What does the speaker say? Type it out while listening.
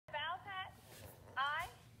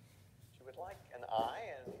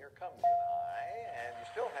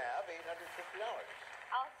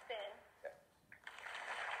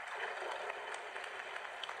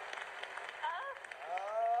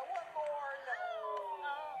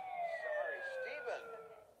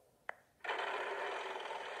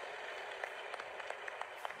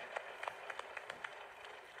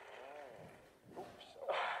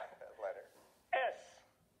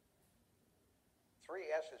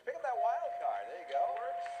S's. Pick up that wild card. There you go.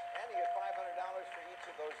 And you get $500 for each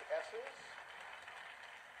of those S's.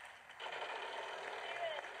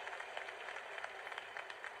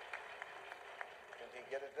 Can he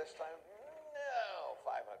get it this time? No.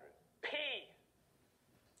 500. P.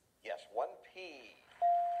 Yes, 1 P.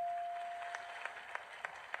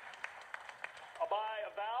 I'll buy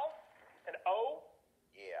a vowel, an O.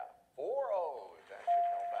 Yeah, 4 O's. That should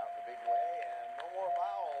help out in a big way. And no more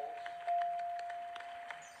vowels.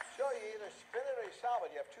 So you either spin it or you solve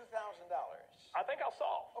it. You have $2,000. I think I'll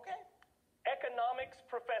solve. Okay. Economics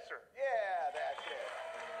professor. Yeah, that's it.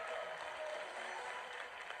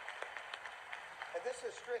 And this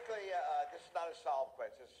is strictly, this is not a solved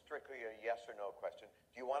question. This is strictly a yes or no question.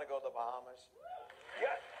 Do you want to go to the Bahamas?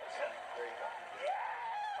 Yeah. There you go.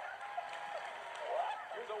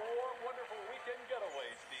 Here's a warm, wonderful weekend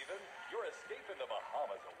getaway, Stephen. Your escape in the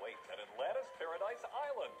Bahamas awaits at Atlantis Paradise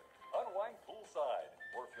Island. Unwind poolside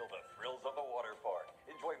or feel the thrills of the water park.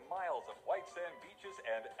 Enjoy miles of white sand beaches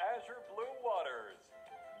and azure blue waters.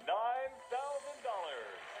 $9,000.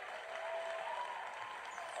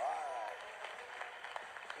 All right.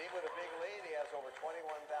 Team with a big lead. He has over $21,000,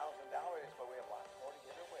 but we have lots more to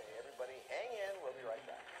give away. Everybody hang in. We'll be right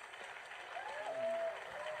back.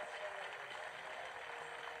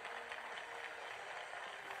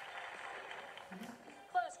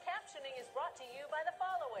 Closed captioning is brought to you by the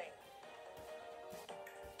following.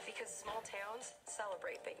 Because small towns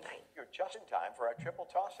celebrate Big Night. You're just in time for our triple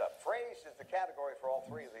toss-up. Phrase is the category for all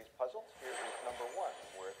 3 of these puzzles. Here is number 1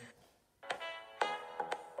 worth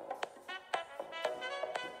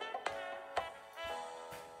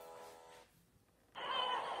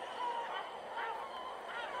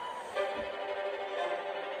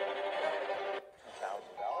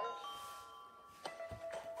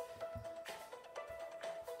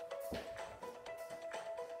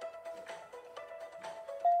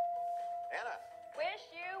Anna. Wish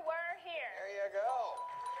you were here. There you go.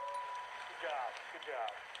 Good job. Good job.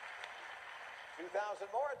 2,000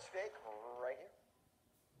 more at stake right here.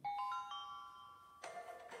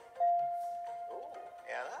 Ooh,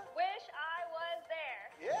 Anna? Wish I was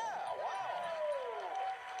there. Yeah, wow.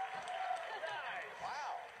 Nice.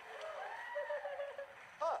 Wow.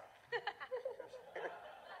 Huh.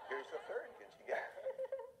 Here's the third. Can she get it?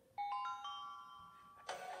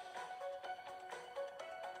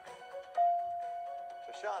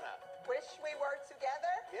 Shoshana. Wish we were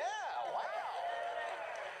together. Yeah, wow.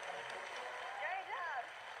 Great job.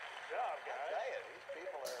 Good job, I guys. tell you, these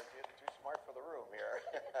people are getting too smart for the room here.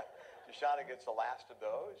 Shoshana gets the last of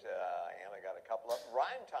those. Anna got a couple of them.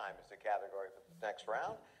 Rhyme time is the category for the next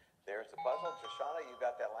round. There's the puzzle. Shoshana, you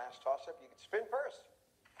got that last toss-up. You can spin first.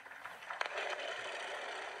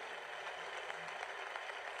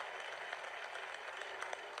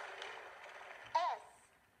 S.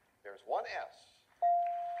 There's 1 S.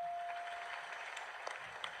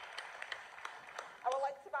 I would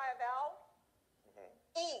like to buy a vowel.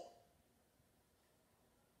 E.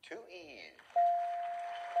 2 E's.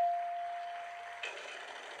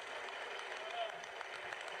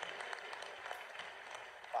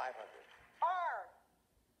 $500. R.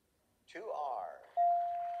 2 R's.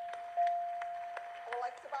 I would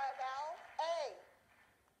like to buy a vowel. A.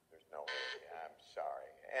 There's no A. I'm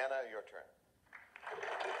sorry. Anna, your turn.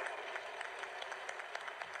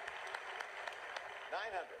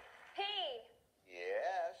 900. P.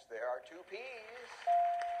 Yes, there are 2 P's.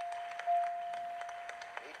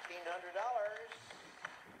 $1,800.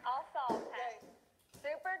 I'll solve Okay. that.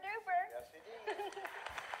 Super duper. Yes, indeed.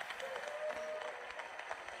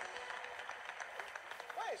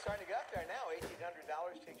 Well, you're starting to get up there now.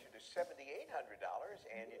 $1,800 takes you to $7,800,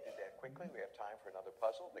 and you did that quickly. We have time for another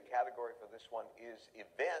puzzle. The category for this one is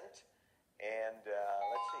event. And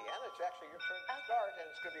let's see, Anna, it's actually your turn to start,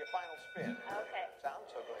 and it's going to be a final spin. Okay. Sound,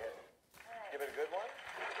 so go ahead. All right. Give it a good one.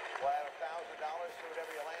 We'll add $1,000 to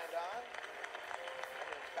whatever you land on. And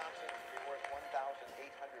in Wisconsin, it should be worth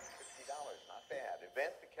 $1,850. Not bad.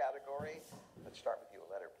 Event, the category. Let's start with you. A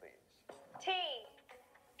letter, please. T.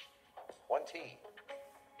 1 T.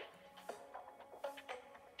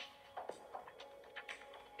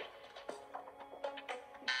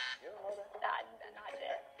 You don't know that? Not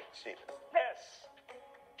yet. Stephen. S.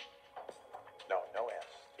 No, no S.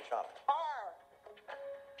 Shoshana. R.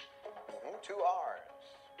 2 R's.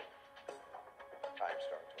 Time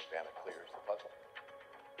starts when Anna clears the puzzle.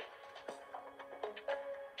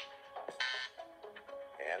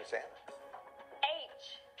 And it's Anna.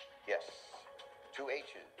 H. Yes. 2 H's.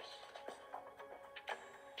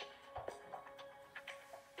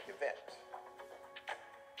 Event.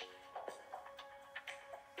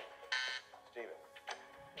 Stephen.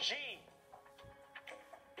 G.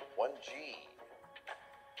 G.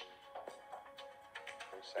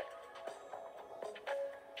 Who's second?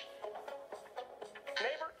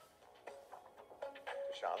 Neighbor.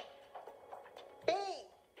 Shauna? B.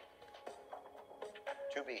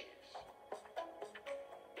 Two B's.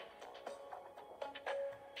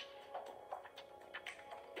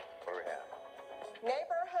 What do we have?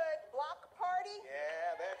 Neighborhood block party.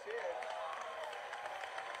 Yeah, that's it.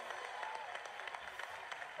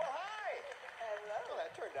 Well, hi. Hello. Well,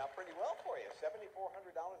 that turned out pretty well for you.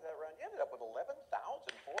 $7,400 that round. You ended up with $11,400. Nice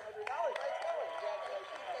going.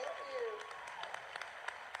 Congratulations. Thank you.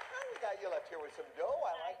 Well, we got you left here with some dough.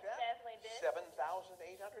 I like that. Definitely did. $7,800.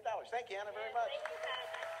 Thank you, Anna, very much. Thank you, Pat.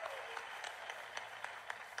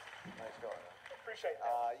 Nice going. Appreciate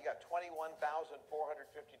that. You got $21,450.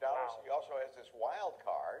 Wow. He also has this wild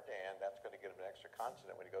card, and that's going to get him an extra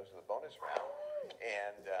consonant when he goes to the bonus round.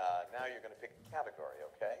 And now you're going to pick a category,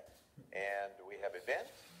 okay? And we have event,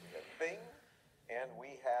 we have thing, and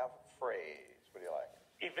we have phrase. What do you like?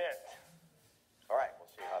 Event. All right, we'll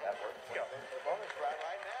see how that works. Go. Let's go to the bonus round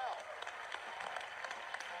right now.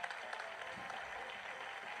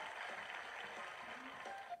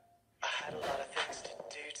 I had a lot of things to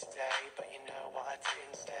do today, but you know what I did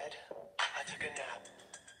instead? I took a nap.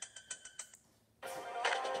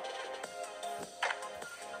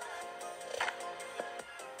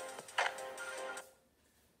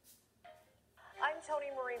 I'm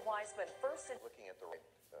Tony Marie Wiseman. First in Looking at the right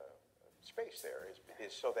space there is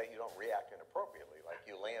so that you don't react inappropriately. Like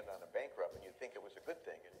you land on a bankrupt and you think it was a good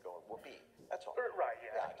thing and you're going, whoopee. That's all. Right,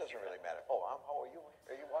 yeah. Yeah, it doesn't really matter. Oh, how are you?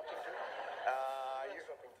 Are you watching too?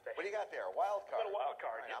 something today. What do you got there? A wild card. Got a wild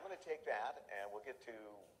card, All right, yeah. I'm going to take that and we'll get to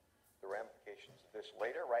the ramifications of this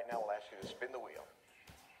later. Right now, we'll ask you to spin the wheel.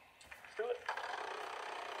 Let's do it.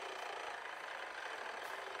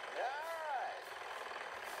 Nice.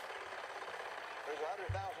 There's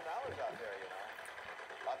 $100,000 out there, you know.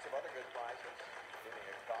 Lots of other good prizes. Getting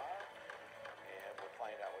a car. And we'll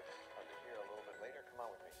find out what's under here a little bit later. Come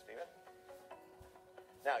on with me, Steven.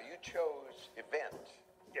 Now, you chose event.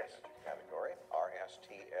 Yes. Category.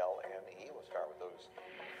 R-S-T-L-N-E. We'll start with those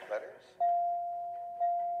letters.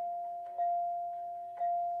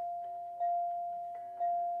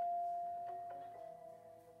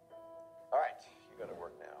 All right. You got to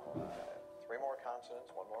work now. Three more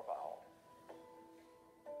consonants, one more vowel.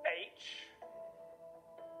 H.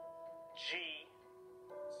 G.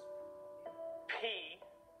 P.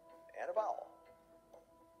 And a vowel.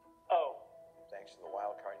 O. Thanks to the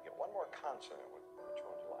wild card, you get one more consonant. Which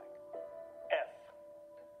one would you like? F.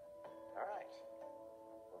 All right.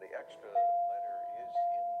 Well, the extra letter is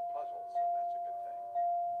in the puzzle, so that's a good thing.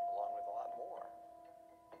 Along with a lot more.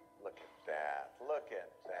 Look at that. Look at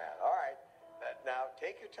that. All right. Now,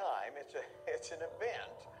 take your time. It's an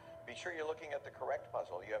event. Be sure you're looking at the correct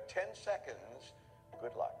puzzle. You have 10 seconds.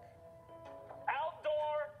 Good luck.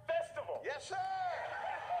 Outdoor festival. Yes, sir!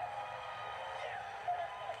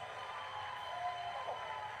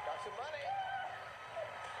 Got some money.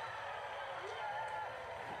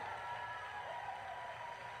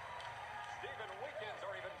 Steven, weekends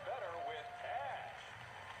are even better with cash.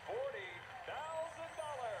 $40,000.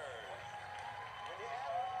 When you add it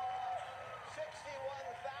all up, $61,450.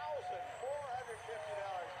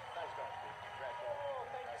 Nice going, Steve. Congratulations. Oh,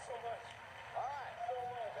 thank you so much. All right. So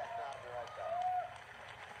much. Back down to the right side.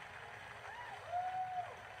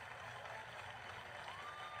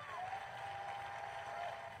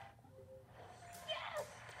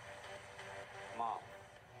 Mom.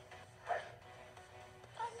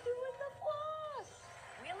 I'm doing the floss.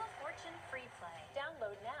 Wheel of Fortune free play.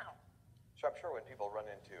 Download now. So I'm sure when people run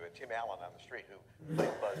into Tim Allen on the street who plays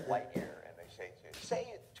Buzz Lightyear and they say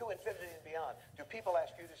it to infinity and beyond, do people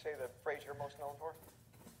ask you to say the phrase you're most known for?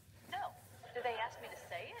 No. Do they ask me to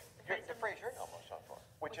say it? The phrase you're most known for,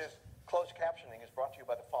 which is closed captioning is brought to you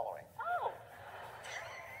by the following. Oh.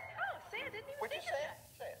 Oh, see, I didn't even Would you think say of it?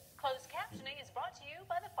 that. Say it. Closed captioning is brought to you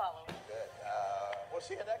by the following. Good. We'll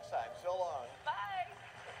see you next time. So long. Bye.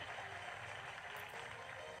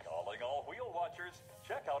 Calling all wheel watchers.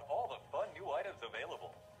 Check out all the fun new items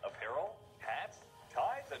available. Apparel, hats,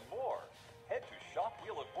 ties, and more. Head to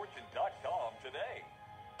shopwheeloffortune.com today.